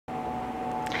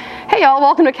Hey y'all,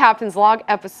 welcome to Captain's Log,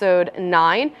 episode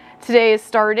 9. Today is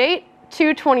star date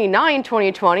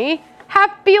 2/29/2020.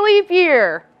 Happy leap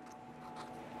year!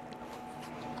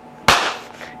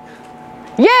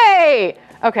 Yay!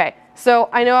 Okay, so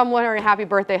I know I'm wearing a happy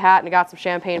birthday hat and I got some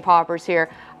champagne poppers here.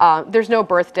 There's no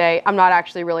birthday. I'm not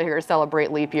actually really here to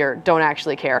celebrate leap year. Don't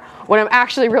actually care. What I'm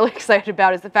actually really excited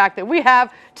about is the fact that we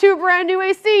have 2 brand new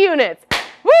AC units.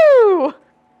 Woo!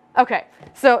 Okay,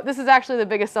 so this is actually the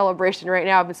biggest celebration right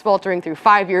now. I've been sweltering through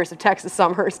 5 years of Texas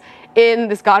summers in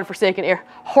this godforsaken,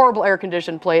 horrible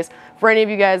air-conditioned place. For any of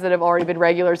you guys that have already been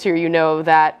regulars here, you know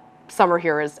that summer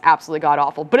here is absolutely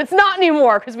god-awful. But it's not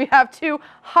anymore because we have 2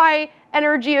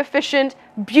 high-energy efficient,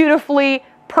 beautifully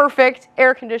perfect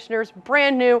air conditioners,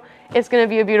 brand new. It's going to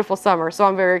be a beautiful summer, so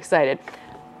I'm very excited.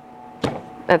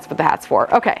 That's what the hat's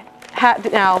for. Okay,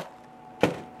 hat now,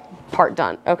 part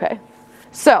done. Okay,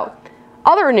 so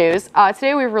other news,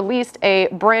 today we've released a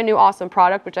brand new awesome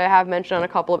product, which I have mentioned on a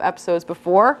couple of episodes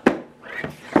before,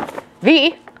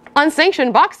 the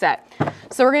unsanctioned box set.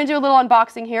 So we're going to do a little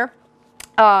unboxing here.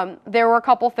 There were a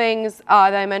couple things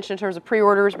that I mentioned in terms of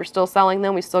pre-orders. We're still selling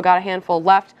them. We still got a handful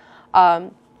left.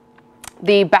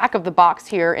 The back of the box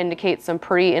here indicates some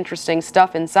pretty interesting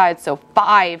stuff inside. So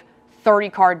 5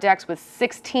 30-card decks with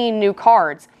 16 new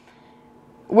cards,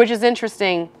 which is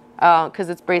interesting because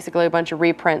it's basically a bunch of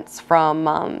reprints from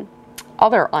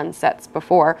other unsets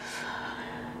before.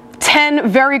 10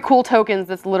 very cool tokens.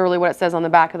 That's literally what it says on the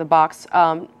back of the box.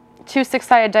 2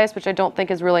 6-sided dice, which I don't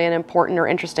think is really an important or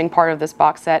interesting part of this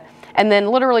box set. And then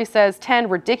literally says 10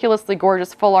 ridiculously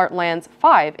gorgeous full art lands,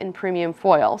 5 in premium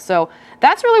foil. So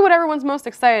that's really what everyone's most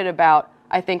excited about,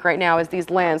 I think, right now is these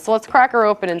lands. So let's crack her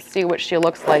open and see what she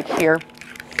looks like here.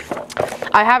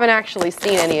 I haven't actually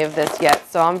seen any of this yet,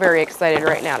 so I'm very excited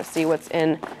right now to see what's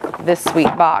in this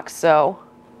sweet box. So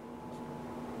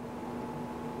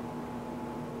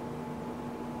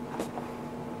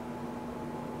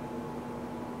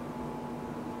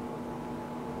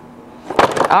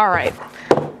all right,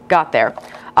 got there.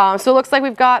 So it looks like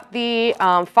we've got the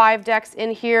 5 decks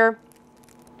in here.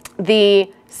 The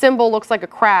symbol looks like a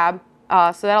crab,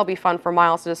 so that'll be fun for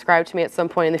Miles to describe to me at some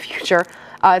point in the future.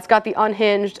 It's got the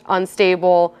unhinged,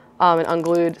 unstable, and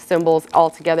unglued symbols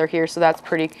all together here, so that's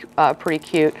pretty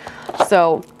cute.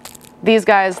 So these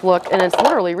guys look, and it's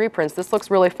literally reprints. This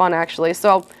looks really fun, actually.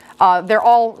 So they're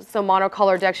all some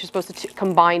monocolor decks. You're supposed to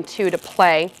combine 2 to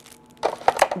play.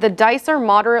 The dice are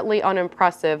moderately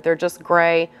unimpressive. They're just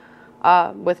gray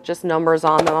with just numbers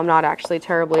on them. I'm not actually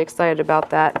terribly excited about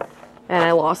that. And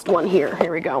I lost one here.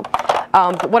 Here we go.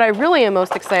 But what I really am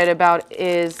most excited about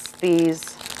is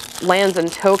these lands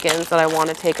and tokens that I want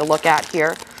to take a look at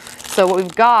here. So what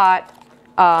we've got,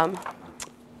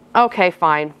 okay,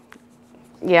 fine.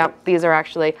 Yeah, these are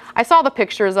actually, I saw the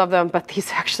pictures of them, but these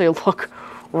actually look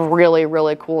really,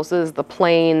 really cool. So this is the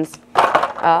plains,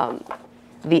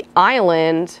 the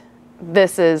island.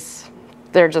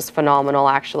 They're just phenomenal,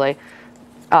 actually.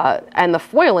 And the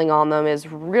foiling on them is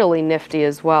really nifty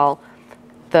as well.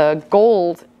 The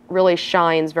gold really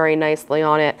shines very nicely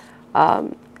on it.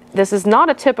 This is not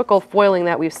a typical foiling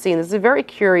that we've seen. This is a very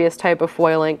curious type of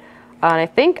foiling, and I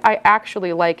think I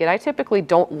actually like it. I typically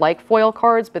don't like foil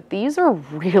cards, but these are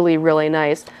really, really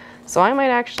nice. So I might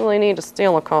actually need to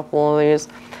steal a couple of these.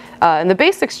 And the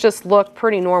basics just look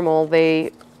pretty normal.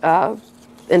 They,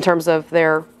 in terms of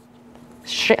their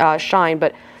shine,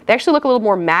 but they actually look a little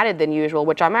more matted than usual,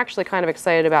 which I'm actually kind of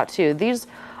excited about too. These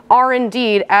are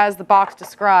indeed, as the box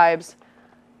describes,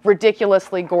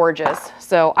 ridiculously gorgeous.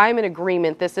 So I'm in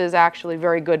agreement. This is actually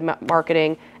very good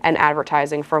marketing and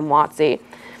advertising from WotC.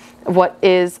 What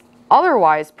is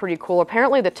otherwise pretty cool,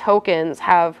 apparently the tokens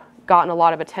have gotten a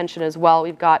lot of attention as well.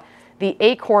 We've got the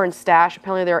acorn stash.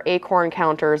 Apparently there are acorn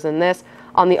counters in this.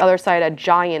 On the other side, a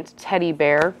giant teddy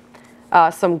bear.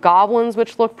 Some goblins,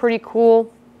 which look pretty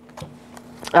cool.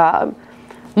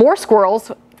 More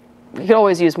squirrels. You could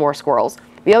always use more squirrels.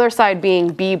 The other side being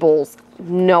beebles.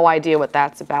 No idea what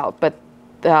that's about, but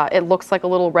it looks like a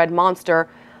little red monster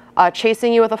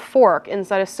chasing you with a fork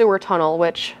inside a sewer tunnel,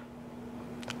 which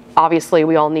obviously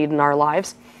we all need in our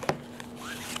lives.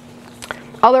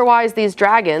 Otherwise, these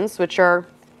dragons, which are,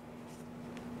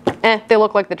 they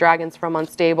look like the dragons from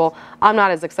Unstable. I'm not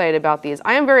as excited about these.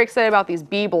 I am very excited about these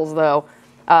beebles, though.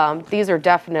 These are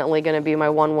definitely going to be my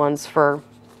 1/1s for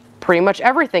pretty much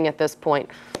everything at this point.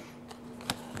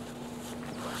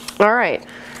 All right.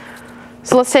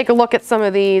 So let's take a look at some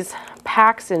of these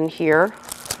packs in here.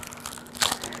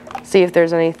 See if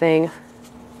there's anything.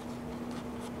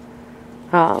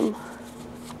 Oh,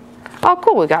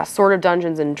 cool. We got Sword of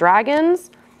Dungeons and Dragons.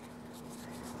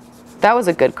 That was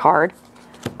a good card.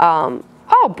 Oh,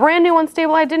 Oh, brand new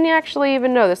unstable. I didn't actually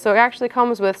even know this. So it actually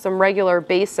comes with some regular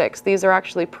basics. These are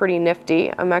actually pretty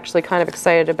nifty. I'm actually kind of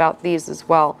excited about these as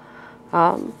well.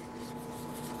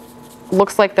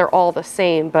 Looks like they're all the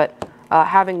same, but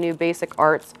having new basic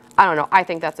arts, I don't know. I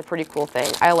think that's a pretty cool thing.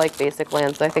 I like basic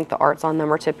lands. I think the arts on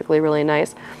them are typically really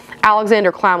nice.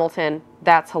 Alexander Clamilton,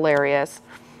 that's hilarious.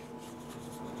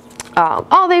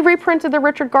 Oh, they reprinted the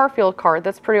Richard Garfield card.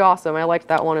 That's pretty awesome. I liked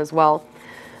that one as well.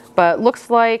 But looks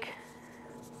like,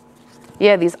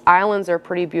 yeah, these islands are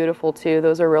pretty beautiful too.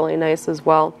 Those are really nice as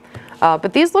well.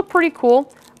 But these look pretty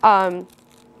cool.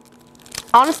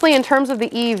 Honestly, in terms of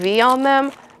the EV on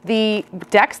them, the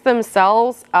decks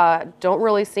themselves don't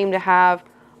really seem to have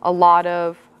a lot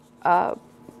of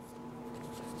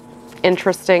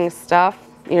interesting stuff.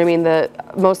 You know what I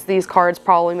mean? Most of these cards,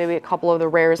 probably maybe a couple of the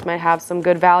rares might have some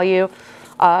good value.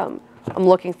 I'm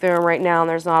looking through them right now, and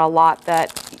there's not a lot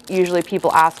that usually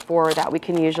people ask for that we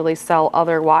can usually sell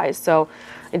otherwise. So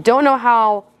I don't know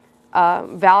how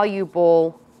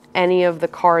valuable any of the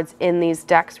cards in these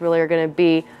decks really are going to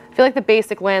be. I feel like the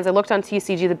basic lands, I looked on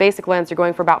TCG, the basic lands are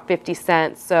going for about 50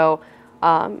 cents. So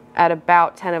at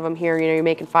about 10 of them here, you know, you're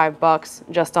making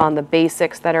 $5 just on the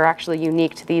basics that are actually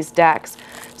unique to these decks.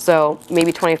 So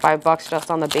maybe $25 just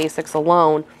on the basics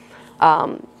alone.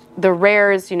 The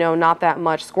rares, you know, not that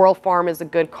much. Squirrel Farm is a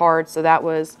good card, so that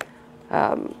was,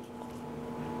 I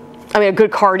mean, a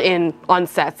good card on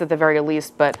sets at the very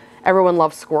least, but everyone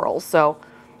loves squirrels, so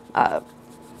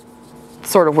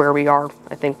sort of where we are,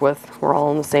 I think, we're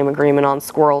all in the same agreement on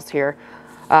squirrels here.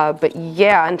 But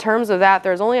yeah, in terms of that,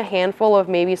 there's only a handful of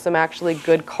maybe some actually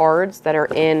good cards that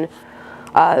are in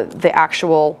the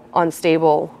actual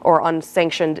unstable or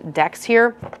unsanctioned decks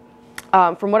here.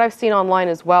 From what I've seen online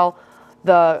as well,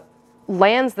 the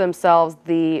lands themselves,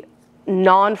 the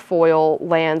non-foil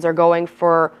lands are going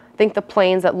for, I think the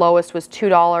plains at lowest was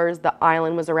 $2, the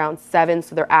island was around $7,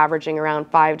 so they're averaging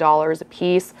around $5 a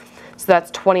piece. So that's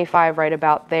 25 right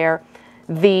about there.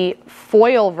 The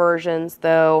foil versions,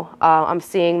 though, I'm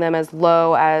seeing them as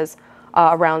low as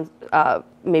around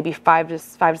maybe $5 to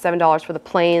 $7 for the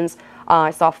plains.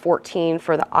 I saw 14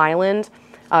 for the island,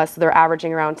 so they're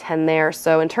averaging around 10 there.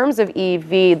 So in terms of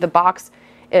EV, the box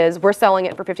we're selling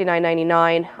it for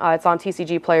 $59.99. It's on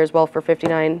TCG Player as well for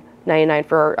 $59.99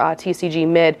 for TCG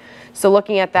Mid. So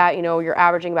looking at that, you know, you're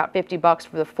averaging about $50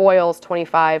 for the foils,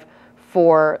 25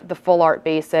 for the full art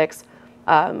basics.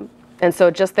 And so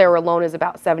just there alone is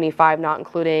about 75, not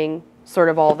including sort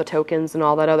of all the tokens and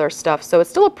all that other stuff. So it's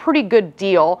still a pretty good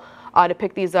deal to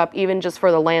pick these up, even just for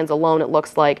the lands alone, it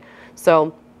looks like.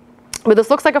 So, but this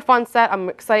looks like a fun set. I'm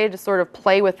excited to sort of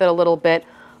play with it a little bit.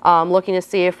 Looking to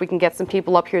see if we can get some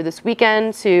people up here this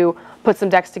weekend to put some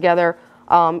decks together.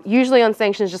 Usually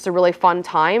Unsanctioned is just a really fun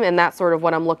time, and that's sort of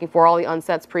what I'm looking for. All the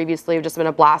unsets previously have just been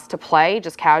a blast to play,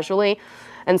 just casually.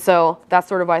 And so that's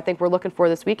sort of what I think we're looking for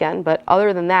this weekend. But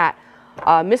other than that,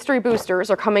 mystery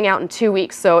boosters are coming out in 2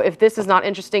 weeks. So if this is not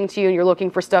interesting to you and you're looking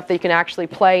for stuff that you can actually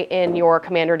play in your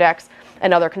commander decks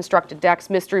and other constructed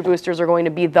decks, mystery boosters are going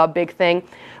to be the big thing.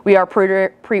 We are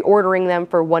pre-ordering them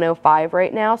for $105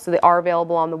 right now, so they are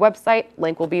available on the website.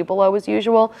 Link will be below as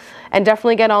usual. And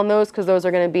definitely get on those because those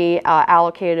are going to be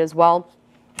allocated as well.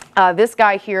 This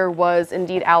guy here was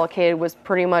indeed allocated, was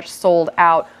pretty much sold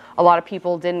out. A lot of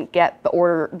people didn't get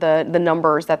the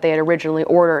numbers that they had originally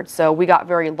ordered, so we got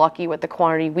very lucky with the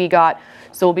quantity we got.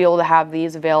 So we'll be able to have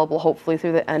these available hopefully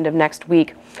through the end of next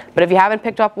week. But if you haven't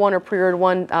picked up one or pre-ordered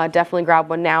one, definitely grab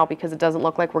one now because it doesn't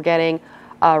look like we're getting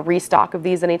a restock of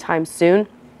these anytime soon.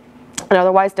 And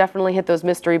otherwise, definitely hit those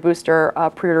mystery booster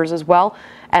pre-orders as well,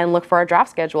 and look for our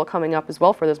draft schedule coming up as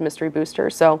well for those mystery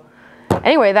boosters. So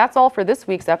anyway, that's all for this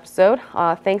week's episode.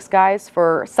 Thanks guys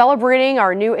for celebrating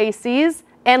our new ACs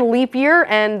and leap year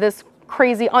and this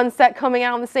crazy unset coming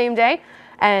out on the same day.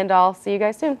 And I'll see you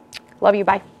guys soon. Love you.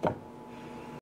 Bye.